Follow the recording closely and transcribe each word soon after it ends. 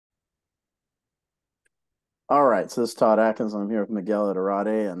All right, so this is Todd Atkins. I'm here with Miguel at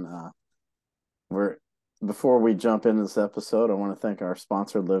Arade, and we're before we jump into this episode, I want to thank our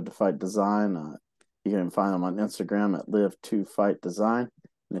sponsor, Live to Fight Design. You can find them on Instagram at Live to Fight Design,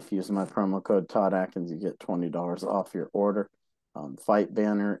 and if you use my promo code Todd Atkins, you get $20 off your order. Fight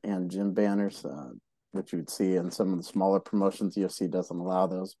banner and gym banners, which you would see in some of the smaller promotions. UFC doesn't allow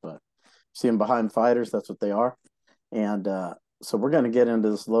those, but see them behind fighters. That's what they are, and so we're going to get into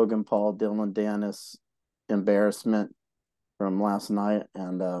this Logan Paul, Dillon Danis embarrassment from last night.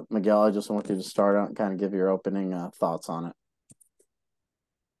 And Miguel, I just want you to start out and kind of give your opening thoughts on it.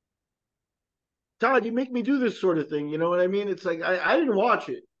 Todd, you make me do this sort of thing. You know what I mean? It's like I didn't watch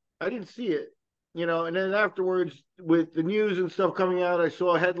it. I didn't see it. And then afterwards with the news and stuff coming out, I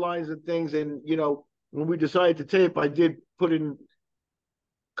saw headlines and things. And, when we decided to tape, I did put in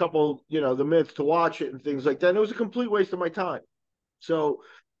a couple, the minutes to watch it and things like that. And it was a complete waste of my time. So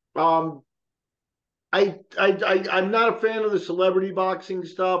um I'm not a fan of the celebrity boxing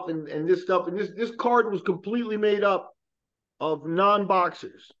stuff and this stuff. And this card was completely made up of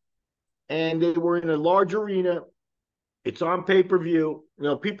non-boxers. And they were in a large arena. It's on pay-per-view.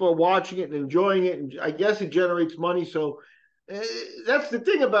 People are watching it and enjoying it, and I guess it generates money. So that's the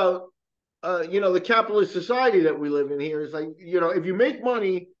thing about the capitalist society that we live in here is like, if you make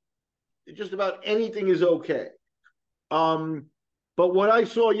money, just about anything is okay. Um, but what I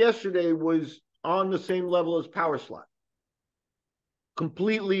saw yesterday was on the same level as power slap.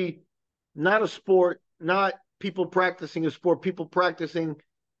 Completely not a sport, not people practicing a sport, people practicing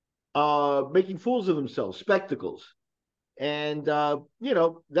making fools of themselves, spectacles. And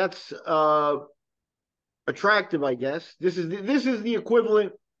that's attractive, I guess. This is the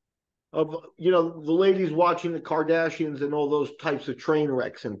equivalent of the ladies watching the Kardashians and all those types of train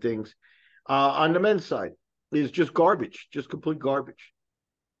wrecks and things. On the men's side is just garbage, just complete garbage.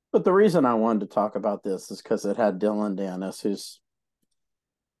 But the reason I wanted to talk about this is because it had Dillon Danis, who's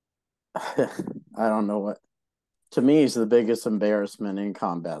I don't know what, to me, he's the biggest embarrassment in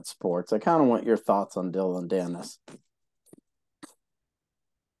combat sports. I kind of want your thoughts on Dillon Danis.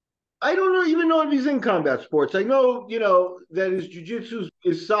 I don't even know if he's in combat sports. I know, that his jiu-jitsu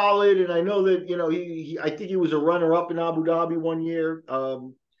is solid, and I know that, I think he was a runner-up in Abu Dhabi one year.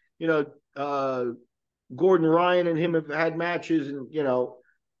 You know, Gordon Ryan and him have had matches, and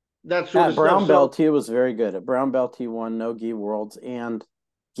that sort At of stuff. brown So belt, he was very good. At brown belt, he won no gi worlds and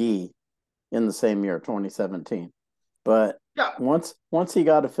gi in the same year, 2017. But yeah, once he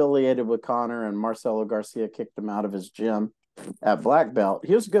got affiliated with Connor and Marcelo Garcia kicked him out of his gym at black belt,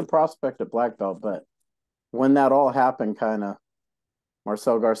 he was a good prospect at black belt. But when that all happened, kind of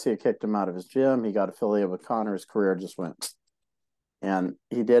Marcelo Garcia kicked him out of his gym. He got affiliated with Connor. His career just went. And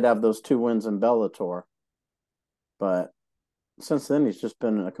he did have those 2 wins in Bellator, but since then he's just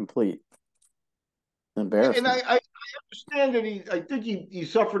been a complete yeah, and embarrassment. I understand that I think he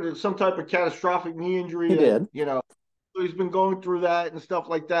suffered some type of catastrophic knee injury He that did. he's been going through that and stuff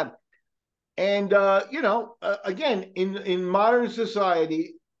like that. And again, in modern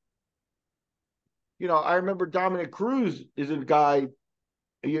society, I remember Dominic Cruz is a guy,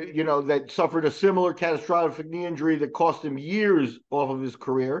 that suffered a similar catastrophic knee injury that cost him years off of his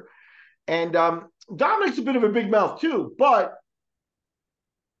career. And Dominic's a bit of a big mouth too, but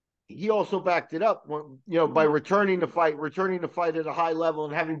he also backed it up when, by returning to fight at a high level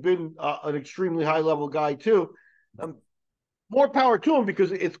and having been an extremely high level guy too. Um, More power to him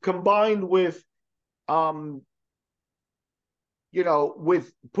because it's combined with, um,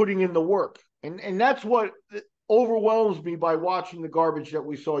 with putting in the work. And that's what overwhelms me by watching the garbage that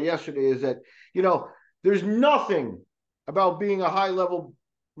we saw yesterday is that, there's nothing about being a high level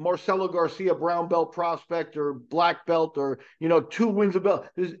Marcelo Garcia brown belt prospect or black belt or, 2 wins of belt.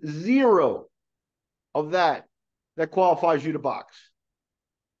 There's zero of that qualifies you to box.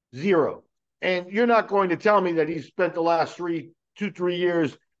 Zero. And you're not going to tell me that he spent the last 3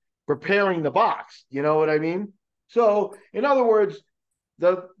 years preparing the box. You know what I mean? So, in other words,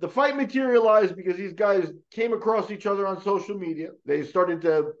 the fight materialized because these guys came across each other on social media. They started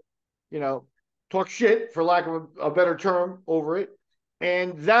to, talk shit, for lack of a better term, over it.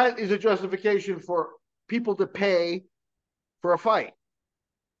 And that is a justification for people to pay for a fight.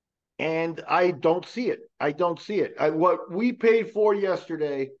 And I don't see it. I don't see it. What we paid for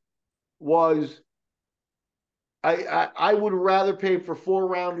yesterday was I would rather pay for 4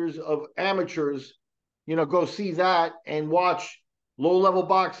 rounders of amateurs, go see that and watch low level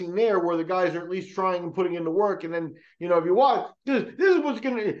boxing there where the guys are at least trying and putting in the work. And then, if you watch, this is what's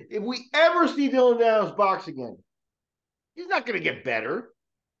going to, if we ever see Dillon Danis box again, he's not going to get better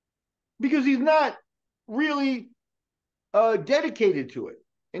because he's not really dedicated to it.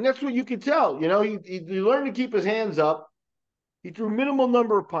 And that's what you could tell. He learned to keep his hands up. He threw minimal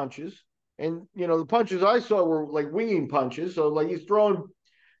number of punches. And, the punches I saw were like winging punches. So, like, he's throwing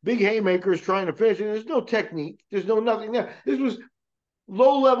big haymakers trying to finish. And there's no technique. There's no nothing there. This was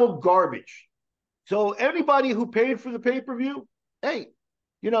low-level garbage. So anybody who paid for the pay-per-view, hey,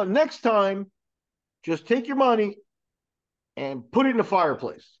 next time, just take your money and put it in the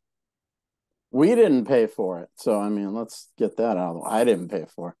fireplace. We didn't pay for it. So, I mean, let's get that out of the way. I didn't pay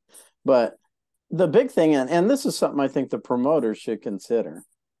for it. But the big thing, and this is something I think the promoters should consider,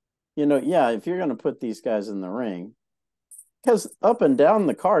 yeah, if you're going to put these guys in the ring, because up and down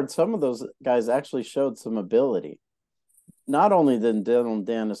the card, some of those guys actually showed some ability. Not only did Dillon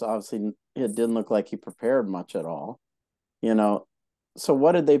Danis, obviously, it didn't look like he prepared much at all, So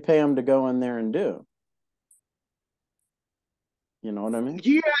what did they pay him to go in there and do? You know what I mean?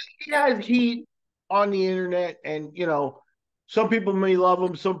 He has heat on the internet, and some people may love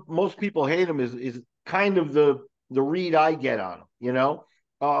him. Most people hate him. Is kind of the read I get on him.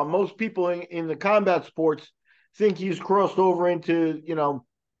 Most people in the combat sports think he's crossed over into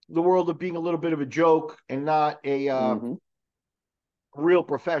the world of being a little bit of a joke and not a real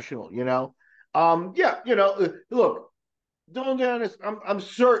professional. Yeah. Look, Dillon Danis, I'm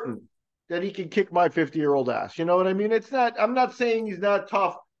certain that he can kick my 50-year-old ass. You know what I mean? I'm not saying he's not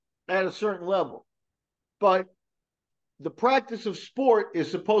tough at a certain level, but the practice of sport is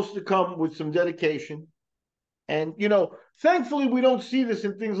supposed to come with some dedication. And, thankfully we don't see this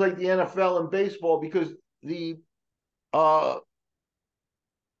in things like the NFL and baseball, because the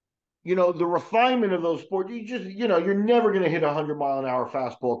the refinement of those sports, you're never going to hit 100-mile-an-hour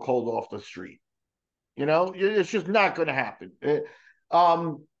fastball cold off the street. It's just not going to happen.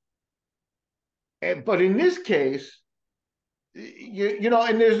 But in this case,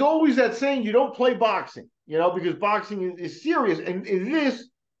 and there's always that saying, you don't play boxing, because boxing is serious. And this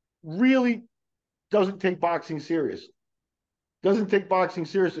really doesn't take boxing seriously.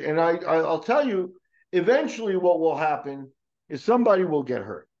 And I'll tell you, eventually what will happen is somebody will get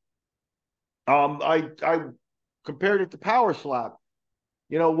hurt. I compared it to power slap.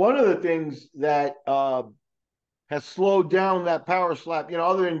 One of the things that has slowed down that power slap,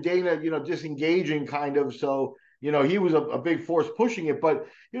 other than Dana, disengaging kind of. So, he was a big force pushing it. But,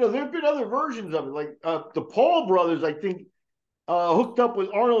 there have been other versions of it. Like the Paul brothers, I think, hooked up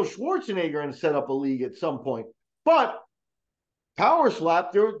with Arnold Schwarzenegger and set up a league at some point. But power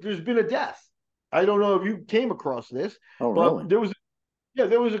slap, there's been a death. I don't know if you came across this. Oh, but really?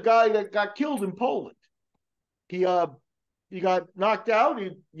 there was a guy that got killed in Poland. He got knocked out.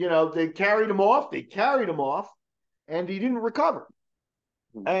 They carried him off, and he didn't recover.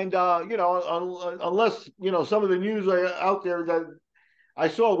 And unless some of the news out there that I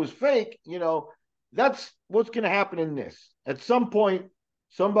saw was fake, that's what's going to happen in this. At some point,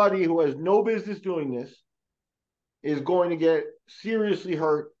 somebody who has no business doing this is going to get seriously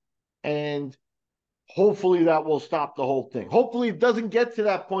hurt, and hopefully that will stop the whole thing. Hopefully it doesn't get to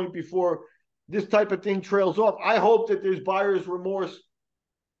that point before this type of thing trails off. I hope that there's buyer's remorse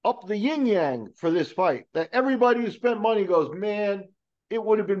up the yin yang for this fight, that everybody who spent money goes, man, it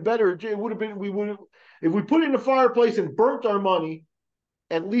would have been better. It would have been, if we put it in the fireplace and burnt our money,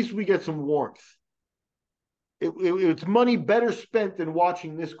 at least we get some warmth. It's money better spent than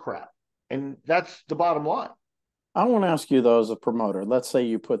watching this crap. And that's the bottom line. I want to ask you, though, as a promoter, let's say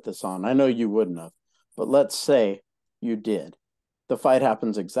you put this on. I know you wouldn't have, but let's say you did. The fight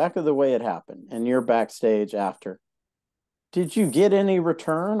happens exactly the way it happened, and you're backstage after. Did you get any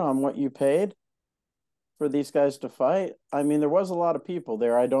return on what you paid for these guys to fight? I mean, there was a lot of people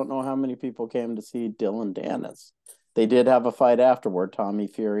there. I don't know how many people came to see Dillon Danis. They did have a fight afterward, Tommy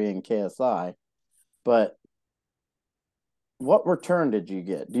Fury and KSI. But what return did you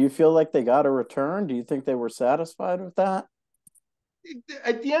get? Do you feel like they got a return? Do you think they were satisfied with that?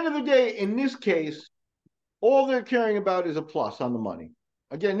 At the end of the day, in this case, all they're caring about is a plus on the money.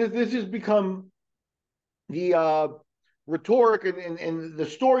 Again, this has become the rhetoric and the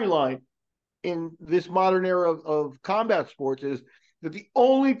storyline in this modern era of combat sports is that the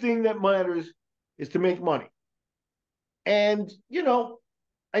only thing that matters is to make money. And,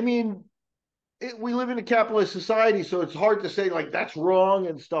 I mean, we live in a capitalist society, so it's hard to say like that's wrong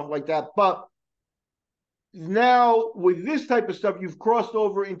and stuff like that. But now with this type of stuff, you've crossed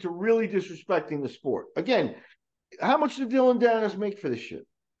over into really disrespecting the sport. Again, how much did Dillon Danis make for this shit?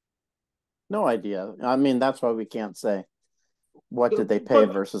 No idea. I mean, that's why we can't say what did they pay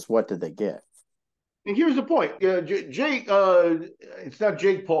versus what did they get. And here's the point. Jake, it's not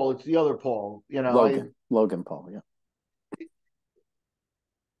Jake Paul, it's the other Paul. Logan Paul, yeah.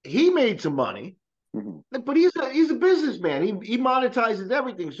 He made some money, Mm-hmm. But he's a businessman. He monetizes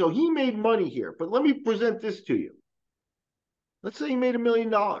everything, so he made money here. But let me present this to you. Let's say he made $1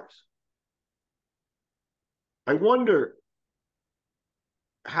 million. I wonder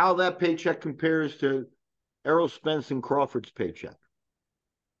how that paycheck compares to Errol Spence and Crawford's paycheck.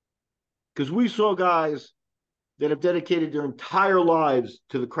 Because we saw guys that have dedicated their entire lives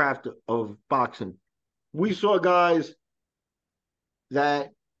to the craft of boxing. We saw guys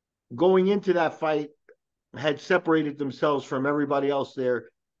that going into that fight had separated themselves from everybody else there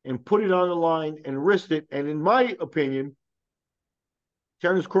and put it on the line and risked it. And in my opinion,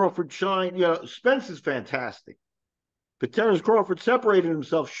 Terence Crawford shined. You know, Spence is fantastic, but Terence Crawford separated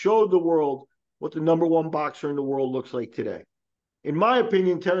himself, showed the world what the number one boxer in the world looks like today. In my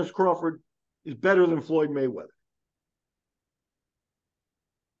opinion, Terence Crawford is better than Floyd Mayweather.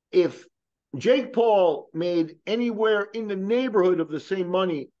 If Jake Paul made anywhere in the neighborhood of the same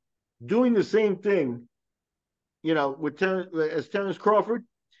money doing the same thing, you know, as Terence Crawford,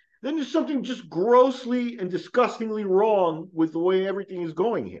 then there's something just grossly and disgustingly wrong with the way everything is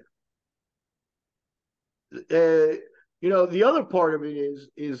going here. You know, the other part of it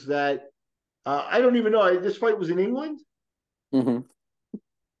is that I don't even know. This fight was in England. Mm-hmm. Was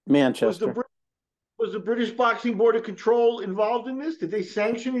Manchester. the British Boxing Board of Control involved in this? Did they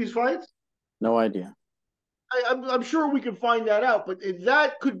sanction these fights? No idea. I'm sure we can find that out, but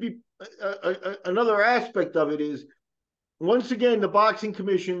that could be another aspect of it. Is once again the boxing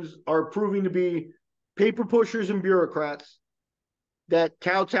commissions are proving to be paper pushers and bureaucrats that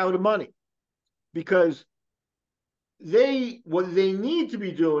kowtow to money, because what they need to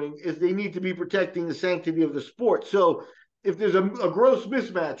be doing is they need to be protecting the sanctity of the sport. So if there's a gross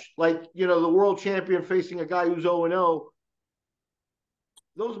mismatch, like, you know, the world champion facing a guy who's 0-0,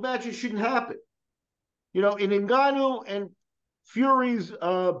 those matches shouldn't happen. You know, in Ngannou and Fury's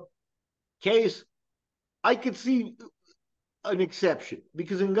case, I could see an exception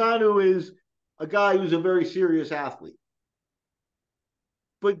because Ngannou is a guy who's a very serious athlete.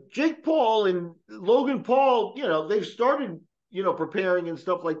 But Jake Paul and Logan Paul, you know, they've started, you know, preparing and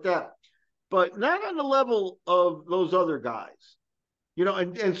stuff like that, but not on the level of those other guys. You know,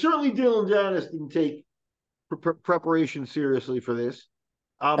 and certainly Dillon Danis didn't take preparation seriously for this.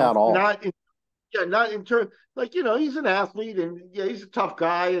 At all. Not in, yeah, not in terms, like, you know, he's an athlete and yeah, he's a tough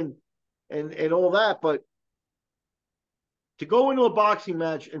guy and all that, but to go into a boxing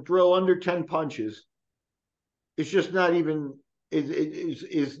match and throw under 10 punches is just not even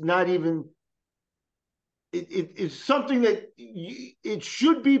is not even it's something that it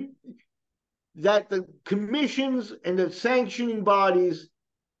should be that the commissions and the sanctioning bodies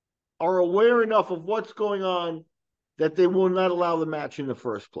are aware enough of what's going on that they will not allow the match in the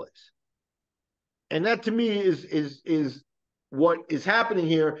first place. And that to me is what is happening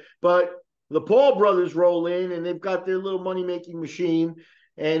here. But the Paul brothers roll in and they've got their little money-making machine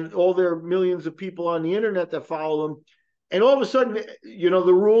and all their millions of people on the internet that follow them. And all of a sudden, you know,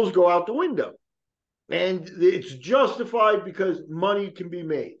 the rules go out the window. And it's justified because money can be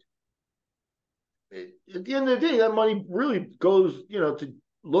made. At the end of the day, that money really goes, you know, to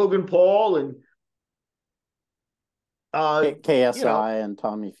Logan Paul and you know, KSI and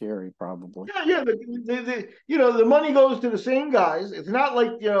Tommy Fury, probably. yeah. You know, the money goes to the same guys. It's not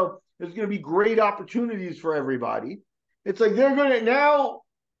like, you know, there's going to be great opportunities for everybody. It's like they're going to now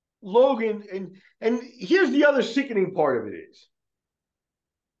Logan and here's the other sickening part of it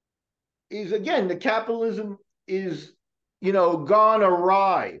is again the capitalism is, you know, gone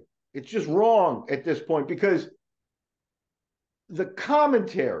awry. It's just wrong at this point because the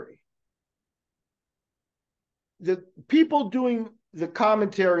commentary, the people doing the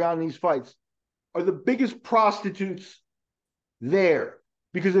commentary on these fights are the biggest prostitutes there.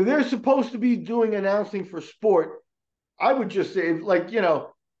 Because if they're supposed to be doing announcing for sport, I would just say, like, you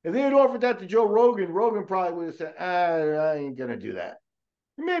know, if they had offered that to Joe Rogan, Rogan probably would have said, I ain't going to do that.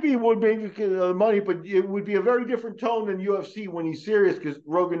 Maybe he would make money, but it would be a very different tone than UFC when he's serious because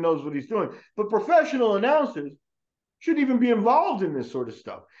Rogan knows what he's doing. But professional announcers should even be involved in this sort of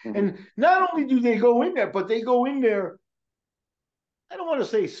stuff. Mm-hmm. And not only do they go in there, but they go in there, I don't want to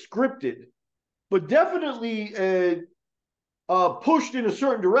say scripted, but definitely pushed in a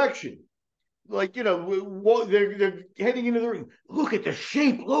certain direction. Like, you know, they're heading into the ring. Look at the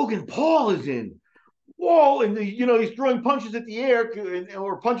shape Logan Paul is in. Whoa, and you know, he's throwing punches at the air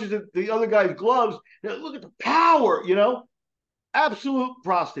or punches at the other guy's gloves. Now, look at the power, you know, absolute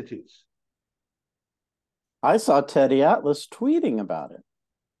prostitutes. I saw Teddy Atlas tweeting about it,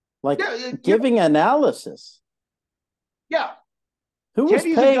 like giving yeah. analysis. Yeah. Who was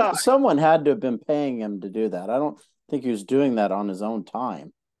Teddy's paying? Someone had to have been paying him to do that. I don't think he was doing that on his own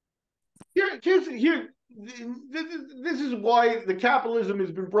time. Here, this is why the capitalism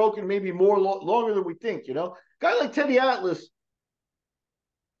has been broken maybe longer than we think. You know, guy like Teddy Atlas,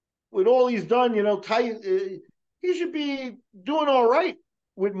 with all he's done, he should be doing all right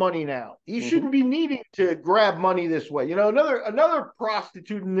with money now. He Mm-hmm. shouldn't be needing to grab money this way. You know, another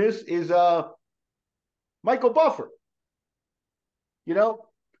prostitute in this is Michael Buffer. You know,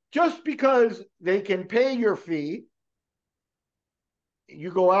 just because they can pay your fee, you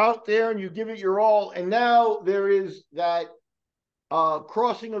go out there and you give it your all, and now there is that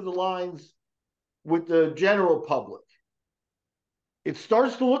crossing of the lines with the general public. It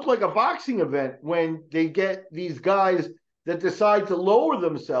starts to look like a boxing event when they get these guys that decide to lower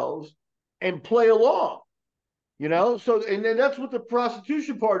themselves and play along. You know, so and then that's what the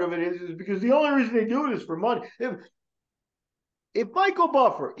prostitution part of it is because the only reason they do it is for money. If Michael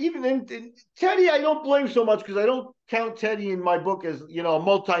Buffer, even in Teddy, I don't blame so much because I don't count Teddy in my book as, you know, a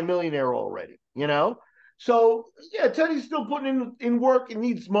multimillionaire already, you know? So, yeah, Teddy's still putting in work and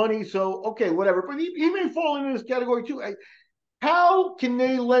needs money. So, okay, whatever. But he may fall into this category too. How can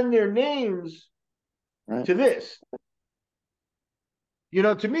they lend their names Right. to this? You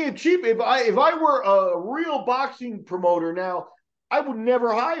know, to me, it's cheap. If I were a real boxing promoter now, I would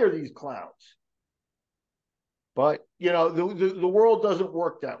never hire these clowns. But you know, the world doesn't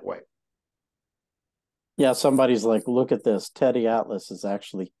work that way. Yeah, somebody's like, look at this. Teddy Atlas is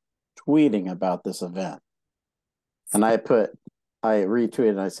actually tweeting about this event. And I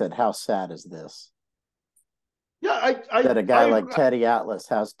retweeted, I said, how sad is this? Yeah, That a guy like Teddy Atlas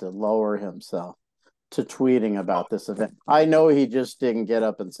has to lower himself to tweeting about this event. I know he just didn't get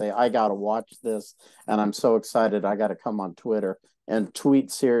up and say, I got to watch this. And I'm so excited. I got to come on Twitter and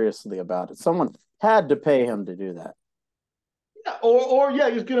tweet seriously about it. Someone had to pay him to do that. Yeah, or yeah,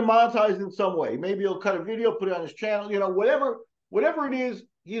 he's going to monetize in some way. Maybe he'll cut a video, put it on his channel. You know, whatever it is,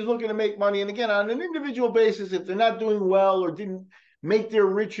 he's looking to make money. And again, on an individual basis, if they're not doing well or didn't make their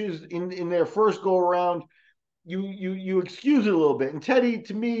riches in their first go around, you excuse it a little bit. And Teddy,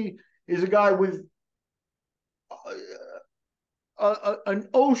 to me, is a guy with an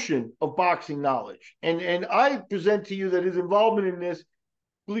ocean of boxing knowledge, and I present to you that his involvement in this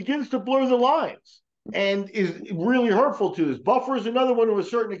begins to blur the lines and is really hurtful to this. Buffer is another one to a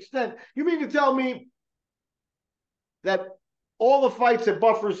certain extent. You mean to tell me that all the fights that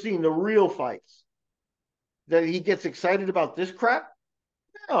Buffer's seen, the real fights, that he gets excited about this crap?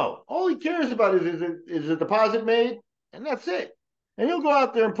 No. All he cares about is a deposit made, and that's it. And he'll go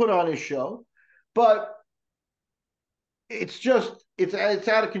out there and put on his show. But it's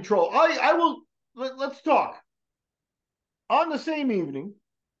out of control. I will let's talk. On the same evening,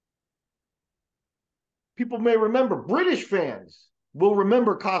 people may remember, British fans will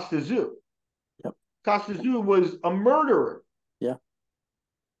remember Costa Zoo. Yep. Costa Zoo was a murderer. Yeah.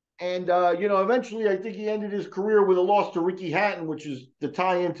 And, eventually I think he ended his career with a loss to Ricky Hatton, which is the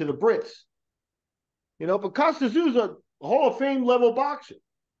tie into the Brits. You know, but Costa Zoo's a Hall of Fame level boxer.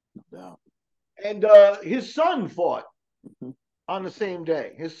 Yeah. And his son fought on the same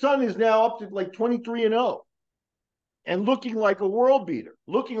day. His son is now up to like 23-0 and looking like a world beater,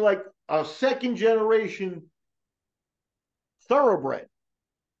 looking like a second generation thoroughbred,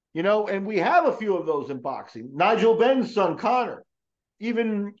 you know, and we have a few of those in boxing. Nigel Benn's son, Connor,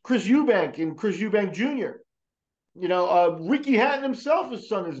 even Chris Eubank and Chris Eubank Jr. You know, Ricky Hatton himself, his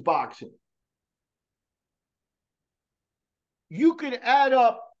son is boxing. You could add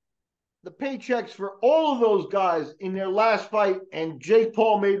up the paychecks for all of those guys in their last fight, and Jake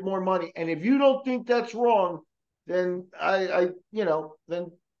Paul made more money. And if you don't think that's wrong, then I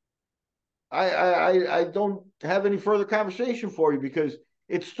don't have any further conversation for you, because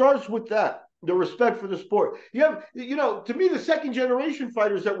it starts with that, the respect for the sport. To me, the second generation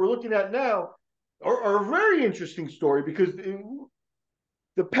fighters that we're looking at now are a very interesting story, because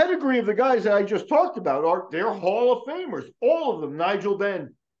the pedigree of the guys that I just talked about they're Hall of Famers, all of them. Nigel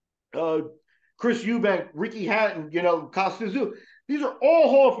Benn, Chris Eubank, Ricky Hatton, Costa Zoo. These are all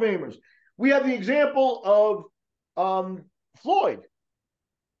Hall of Famers. We have the example of Floyd,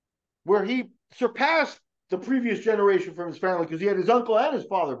 where he surpassed the previous generation from his family, because he had his uncle and his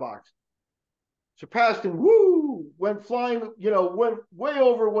father boxing. Surpassed him, went flying, went way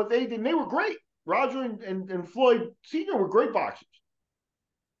over what they did. And they were great. Roger and Floyd Sr. were great boxers.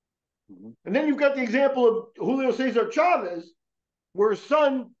 Mm-hmm. And then you've got the example of Julio Cesar Chavez, where his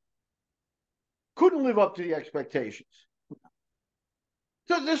son couldn't live up to the expectations.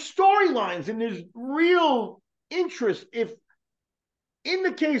 So there's storylines and there's real interest. If in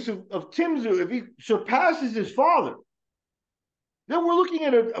the case of Tim Tszyu, if he surpasses his father, then we're looking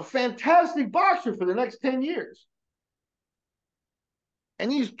at a fantastic boxer for the next 10 years.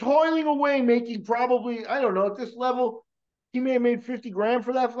 And he's toiling away, making probably, I don't know, at this level, he may have made 50 grand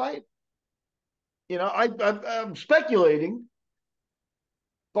for that fight. I'm speculating,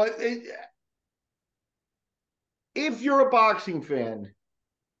 but if you're a boxing fan,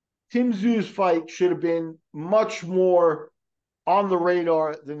 Tim Tszyu's fight should have been much more on the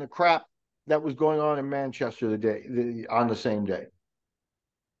radar than the crap that was going on in Manchester on the same day.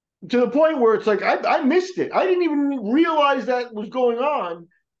 To the point where it's like I missed it. I didn't even realize that was going on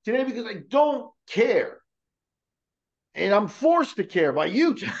today because I don't care, and I'm forced to care by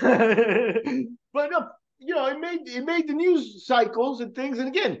you. But no, it made the news cycles and things. And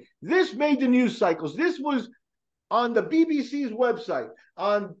again, this made the news cycles. This was on the BBC's website,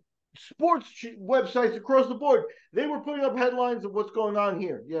 on sports websites across the board. They were putting up headlines of what's going on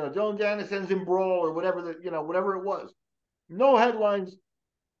here. Dillon Danis ends in brawl or whatever whatever it was. No headlines.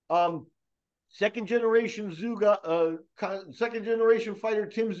 Second generation fighter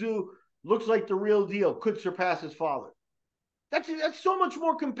Tim Tszyu looks like the real deal. Could surpass his father. That's so much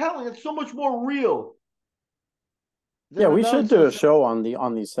more compelling. It's so much more real. Yeah, we should do a show on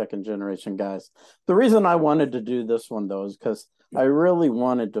these second generation guys. The reason I wanted to do this one though is because I really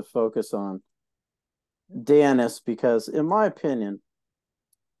wanted to focus on Danis because, in my opinion,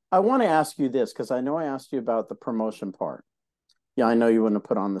 I want to ask you this because I know I asked you about the promotion part. Yeah, I know you wouldn't have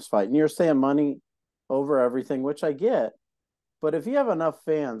put on this fight, and you're saying money over everything, which I get. But if you have enough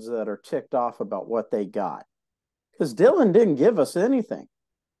fans that are ticked off about what they got, because Dillon didn't give us anything.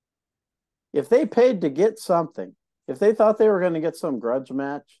 If they paid to get something, if they thought they were going to get some grudge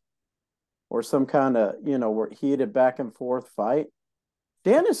match or some kind of, heated back and forth fight,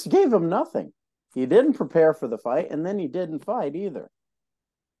 Danis gave them nothing. He didn't prepare for the fight, and then he didn't fight either.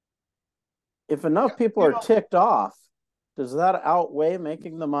 If enough people are ticked off, does that outweigh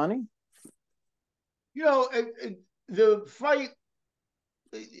making the money? The fight,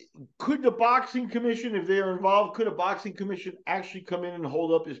 could the boxing commission, if they are involved, could a boxing commission actually come in and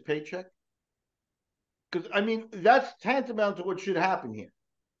hold up his paycheck? Because, that's tantamount to what should happen here.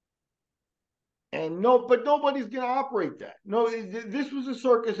 But nobody's going to operate that. No, this was a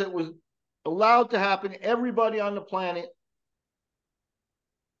circus that was allowed to happen. Everybody on the planet,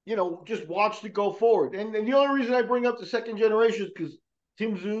 just watched it go forward. And the only reason I bring up the second generation is because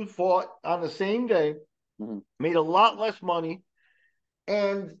Tim Tszyu fought on the same day, made a lot less money,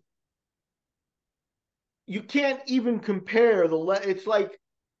 and you can't even compare it's like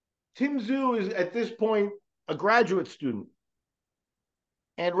Tim Tszyu is at this point a graduate student.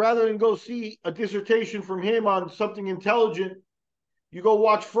 And rather than go see a dissertation from him on something intelligent, you go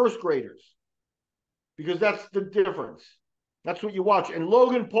watch first graders because that's the difference. That's what you watch. And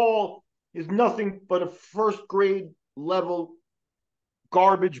Logan Paul is nothing but a first grade level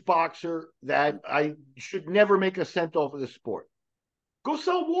garbage boxer that I should never make a cent off of this sport. Go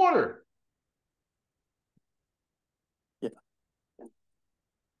sell water. Yeah.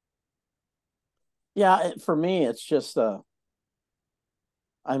 Yeah, for me, it's just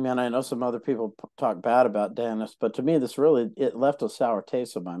I know some other people talk bad about Danis, but to me, it left a sour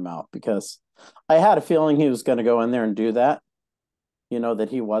taste in my mouth because I had a feeling he was going to go in there and do that, that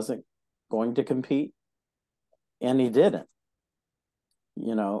he wasn't going to compete, and he didn't.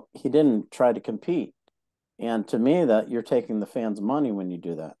 He didn't try to compete. And to me, that you're taking the fans' money when you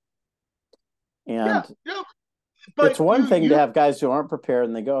do that. And but it's one thing to have guys who aren't prepared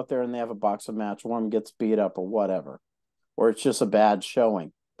and they go out there and they have a boxing match, one gets beat up or whatever, or it's just a bad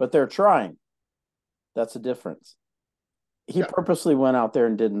showing, but they're trying. That's a difference. He purposely went out there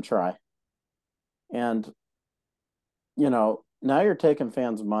and didn't try. And, now you're taking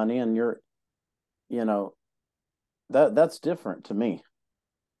fans' money and that's different to me.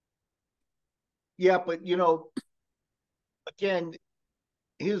 Yeah, but again,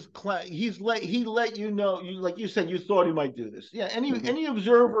 he let you know, like you said, you thought he might do this. Yeah, any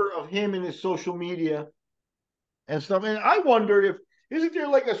observer of him in his social media and stuff, and I wondered if isn't there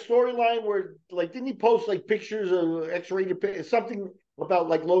like a storyline where didn't he post like pictures of X-rated something about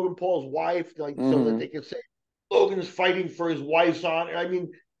like Logan Paul's wife, so that they could say Logan's fighting for his wife's honor.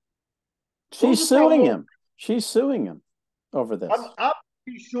 She's suing him. She's suing him over this. I'm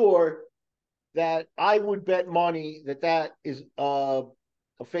pretty sure that I would bet money that is a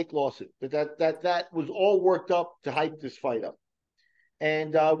fake lawsuit. That was all worked up to hype this fight up,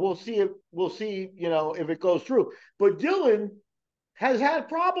 and we'll see if it goes through. But Dillon has had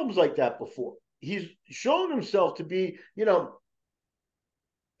problems like that before. He's shown himself to be,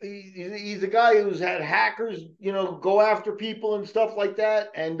 he's a guy who's had hackers, go after people and stuff like that,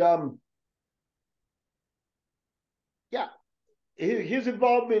 and his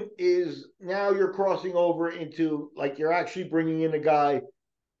involvement is now you're crossing over into like you're actually bringing in a guy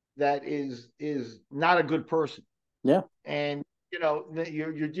that is not a good person, Yeah. and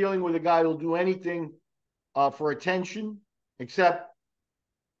you're dealing with a guy who'll do anything for attention except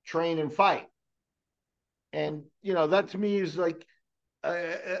train and fight, and that to me is like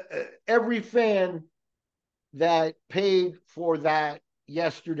every fan that paid for that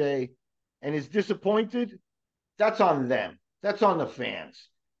yesterday and is disappointed, that's on them. That's on the fans.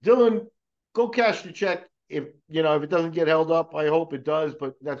 Dillon, go cash the check. If it doesn't get held up, I hope it does,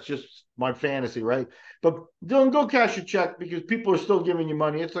 but that's just my fantasy, right? But Dillon, go cash the check because people are still giving you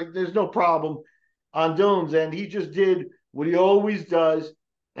money. It's like there's no problem on Dillon's end. He just did what he always does,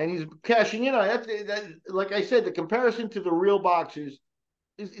 and he's cashing in on it. Like I said, the comparison to the real boxers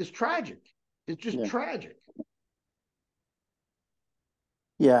is tragic. It's just Yeah. tragic.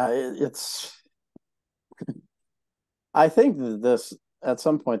 Yeah. It's, I think that this, at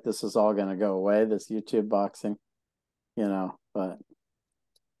some point, this is all going to go away, this YouTube boxing, but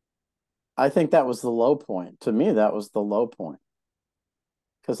I think that was the low point. To me, that was the low point.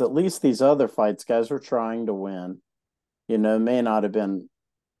 Because at least these other fights, guys were trying to win. May not have been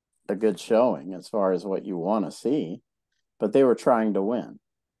a good showing as far as what you want to see, but they were trying to win.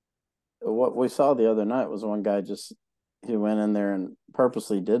 What we saw the other night was one guy he went in there and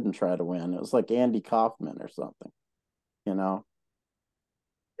purposely didn't try to win. It was like Andy Kaufman or something, you know?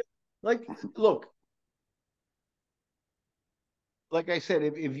 Like, look, like I said,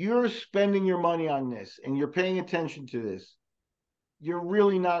 if you're spending your money on this and you're paying attention to this, you're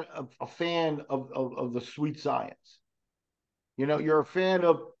really not a fan of the sweet science. You're a fan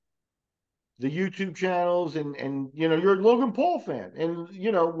of the YouTube channels and you're a Logan Paul fan. And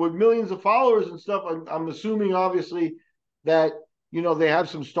with millions of followers and stuff, I'm assuming obviously that they have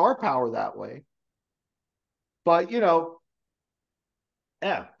some star power that way. But yeah,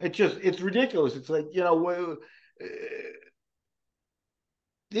 it's ridiculous. It's like,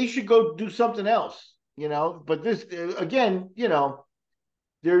 they should go do something else, But this again,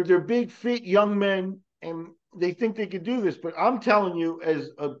 they're big, fit young men, and they think they could do this. But I'm telling you, as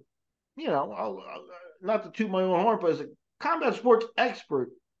a I'll, not to toot my own horn, but as a combat sports expert,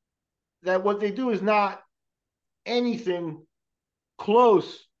 that what they do is not anything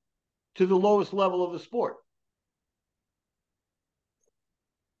close to the lowest level of the sport.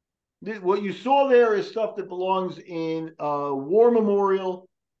 What you saw there is stuff that belongs in a war memorial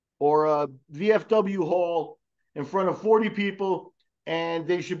or a VFW hall in front of 40 people, and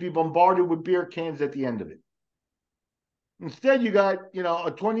they should be bombarded with beer cans at the end of it. Instead, you got,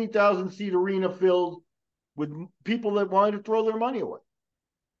 a 20,000 seat arena filled with people that wanted to throw their money away.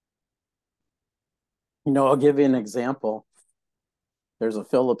 I'll give you an example. There's a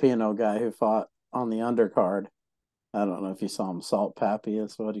Filipino guy who fought on the undercard. I don't know if you saw him, Salt Pappy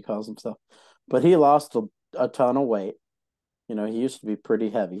is what he calls himself. But he lost a ton of weight. He used to be pretty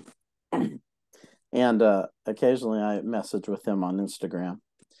heavy. And occasionally I message with him on Instagram.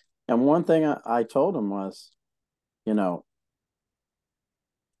 And one thing I told him was,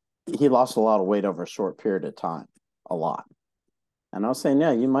 he lost a lot of weight over a short period of time, a lot. And I was saying,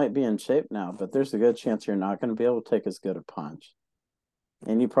 yeah, you might be in shape now, but there's a good chance you're not going to be able to take as good a punch.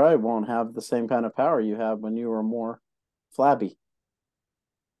 And you probably won't have the same kind of power you had when you were more flabby,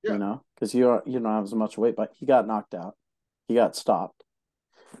 Yeah. because you don't have as much weight, but he got knocked out. He got stopped.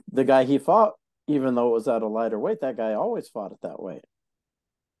 The guy he fought, even though it was at a lighter weight, that guy always fought at that weight.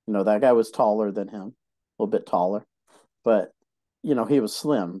 That guy was taller than him, a little bit taller, but, he was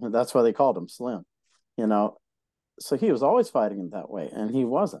slim. That's why they called him slim, so he was always fighting him that way, and he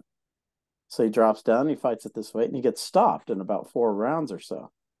wasn't. So he drops down, he fights at this weight, and he gets stopped in about 4 rounds or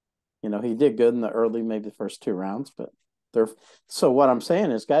so. He did good in the early, maybe the first 2 rounds, but they're. So what I'm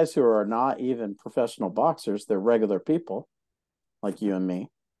saying is, guys who are not even professional boxers, they're regular people like you and me.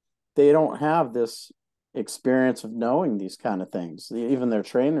 They don't have this experience of knowing these kind of things. Even their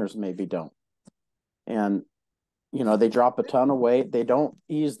trainers maybe don't. And, they drop a ton of weight. They don't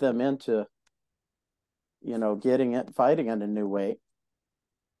ease them into, getting it, fighting at a new weight.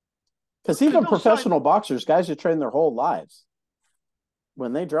 Because even professional boxers, guys who train their whole lives,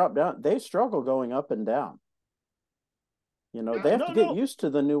 when they drop down, they struggle going up and down. They have to get used to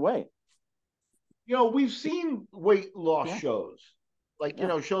the new weight. We've seen weight loss shows, like,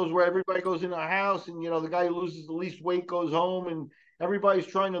 shows where everybody goes in a house and, the guy who loses the least weight goes home and everybody's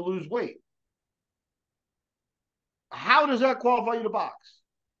trying to lose weight. How does that qualify you to box?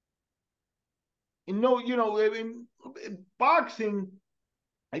 And no, in boxing,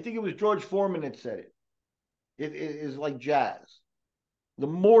 I think it was George Foreman that said it. It is like jazz. the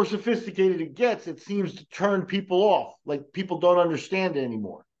more sophisticated it gets, it seems to turn people off. Like people don't understand it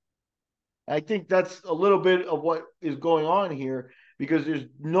anymore. I think that's a little bit of what is going on here because there's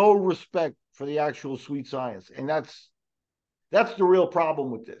no respect for the actual sweet science, and that's the real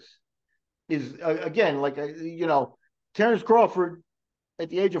problem with this. Is again, like Terrence Crawford at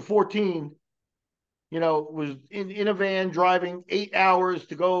the age of 14, was in a van driving 8 hours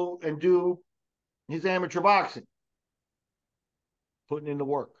to go and do his amateur boxing, putting in the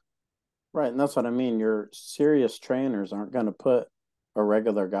work. Right, and that's what I mean. Your serious trainers aren't going to put a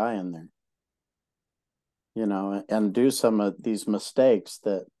regular guy in there, and do some of these mistakes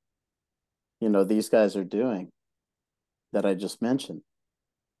that, these guys are doing that I just mentioned.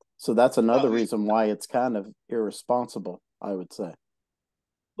 So that's another Well, reason why it's kind of irresponsible, I would say.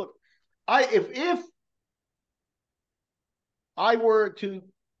 look, if I were to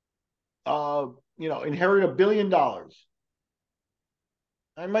inherit $1 billion,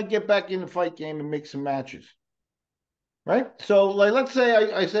 I might get back in the fight game and make some matches. Right? So like let's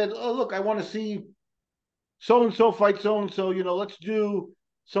say I said, oh look, I want to see so and so fight so and so, let's do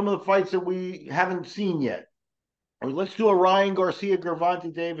some of the fights that we haven't seen yet. Or let's do a Ryan Garcia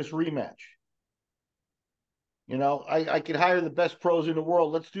Gervonta Davis rematch. I could hire the best pros in the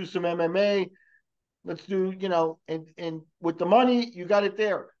world. Let's do some MMA. Let's do, and with the money, you got it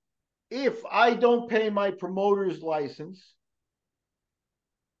there. If I don't pay my promoter's license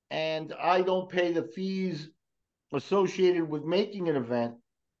and I don't pay the fees associated with making an event,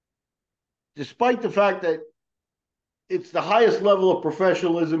 despite the fact that it's the highest level of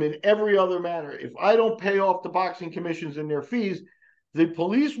professionalism in every other manner, if I don't pay off the boxing commissions and their fees, the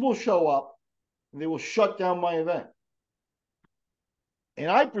police will show up and they will shut down my event. And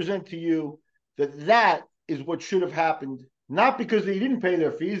I present to you that that is what should have happened, not because they didn't pay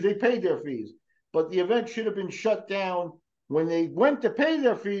their fees, they paid their fees, but the event should have been shut down. When they went to pay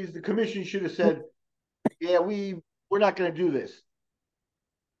their fees, the commission should have said, yeah, we're not going to do this.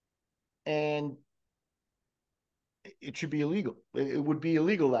 And it should be illegal. It would be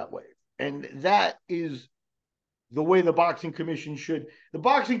illegal that way. And that is the way the boxing commission should. The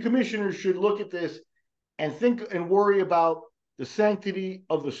boxing commissioners should look at this and think and worry about the sanctity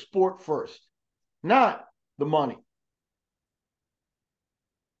of the sport first, not the money.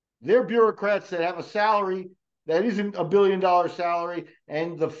 They're bureaucrats that have a salary that isn't $1 billion salary,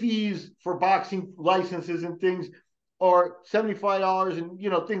 and the fees for boxing licenses and things are $75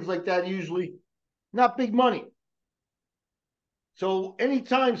 and things like that, usually not big money. So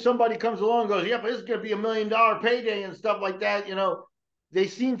anytime somebody comes along and goes, yeah, but this is going to be $1 million payday and stuff like that, they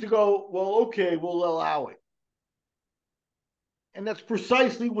seem to go, well, okay, we'll allow it. And that's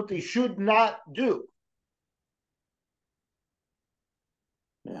precisely what they should not do.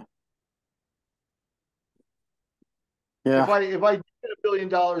 Yeah. If Yeah. I get $1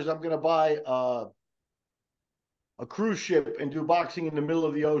 billion, I'm going to buy a cruise ship and do boxing in the middle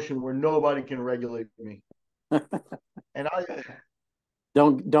of the ocean where nobody can regulate me. And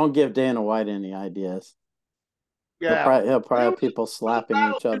Don't give Dana White any ideas. yeah, He'll probably have it people was a slapping each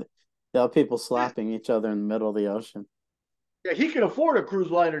battleship. other. He'll have people slapping each other in the middle of the ocean. Yeah, he can afford a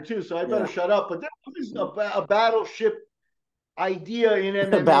cruise liner too, so I better Yeah. shut up. But there was a battleship idea in MMA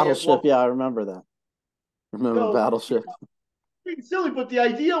at one Battleship. Yeah, I remember that. Remember So, Battleship. it's silly, but the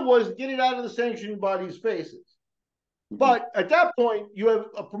idea was get it out of the sanctioning body's faces. Mm-hmm. But at that point, you have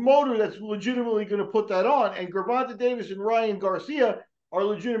a promoter that's legitimately going to put that on, and Gervonta Davis and Ryan Garcia are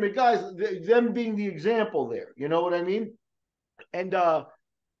legitimate guys. Them being the example there, you know what I mean? And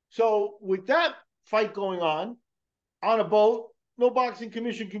so with that fight going on a boat, no boxing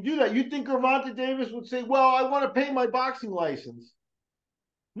commission can do that. You'd think Gervonta Davis would say, "Well, I want to pay my boxing license."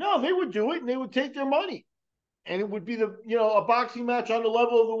 No, they would do it, and they would take their money, and it would be a boxing match on the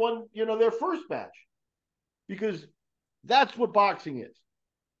level of the one their first match, because that's what boxing is.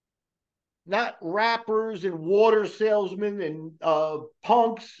 Not rappers and water salesmen and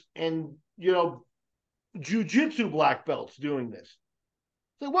punks and jujitsu black belts doing this.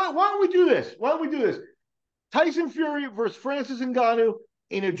 So why don't we do this? Why don't we do this? Tyson Fury versus Francis Ngannou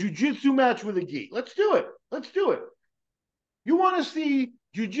in a jujitsu match with a gi. Let's do it. Let's do it. You want to see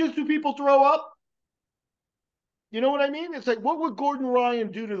jujitsu people throw up? You know what I mean? It's like, what would Gordon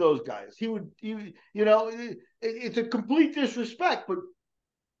Ryan do to those guys? It's a complete disrespect, but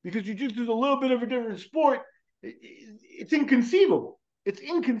because jiu-jitsu is a little bit of a different sport, it's inconceivable. It's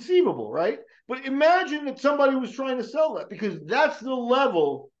inconceivable, right? But imagine that somebody was trying to sell that, because that's the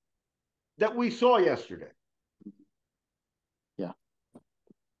level that we saw yesterday. Yeah.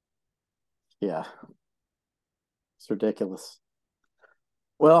 Yeah. It's ridiculous.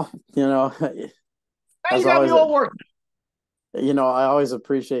 Well, Now as you got me always, all worked. I always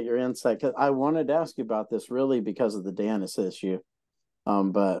appreciate your insight because I wanted to ask you about this really because of the Danis issue.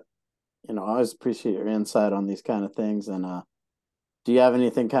 But I always appreciate your insight on these kind of things. And do you have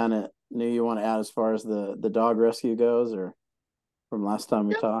anything kind of new you want to add as far as the dog rescue goes, or from last time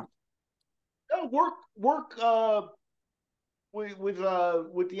we Yeah, talked? no, work with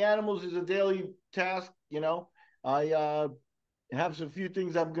the animals is a daily task. I have some few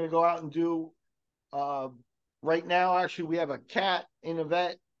things I'm going to go out and do. Uh, right now, actually, we have a cat in a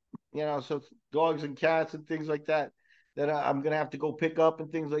vet. So it's dogs and cats and things like that that I'm going to have to go pick up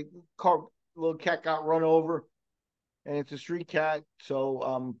and things like car. Little cat got run over, and it's a street cat,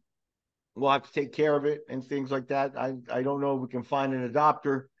 so we'll have to take care of it and things like that. I don't know if we can find an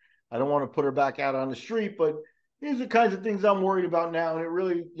adopter. I don't want to put her back out on the street, but these are the kinds of things I'm worried about now, and it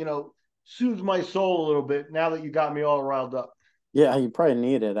really soothes my soul a little bit now that you got me all riled up. Yeah, you probably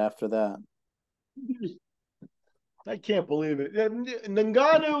need it after that. I can't believe it.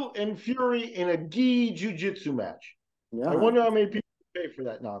 Ngannou and Fury in a gi jiu-jitsu match. I Yeah, wonder how many people pay for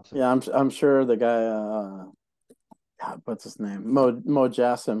that yeah. nonsense. I'm sure the guy, God, what's his name, Mo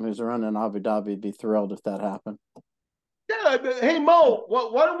Jassim, who's running Abu Dhabi, would be thrilled if that happened. Yeah, hey Mo,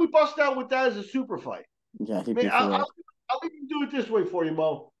 why don't we bust out with that as a super fight? Yeah, I he'd mean, be thrilled. I'll even do it this way for you,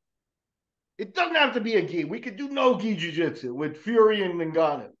 Mo. It doesn't have to be a gi. We could do no gi jiu-jitsu with Fury and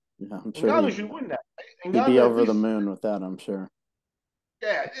Ngannou. Yeah, I'm sure Ngannou should win that. he'd be Ngannou at over the least, moon with that. I'm sure.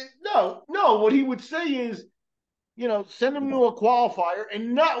 yeah. No, no. What he would say is, send him Yeah, to a qualifier,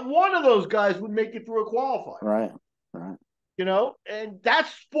 and not one of those guys would make it through a qualifier. right, right. And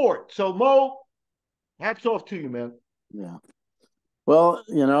that's sport. So Mo, hats off to you, man. Yeah. Well,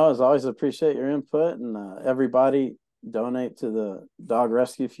 as always, appreciate your input, and everybody donate to the dog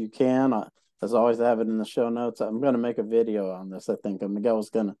rescue if you can. As always, I have it in the show notes. I'm going to make a video on this. I think Miguel's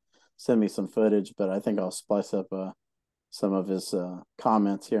going to send me some footage, but I think I'll splice up some of his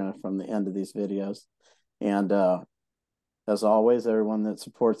comments here from the end of these videos. And as always, everyone that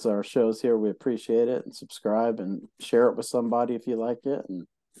supports our shows here, we appreciate it, and subscribe and share it with somebody if you like it. And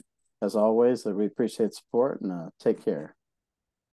as always, we appreciate support, and take care.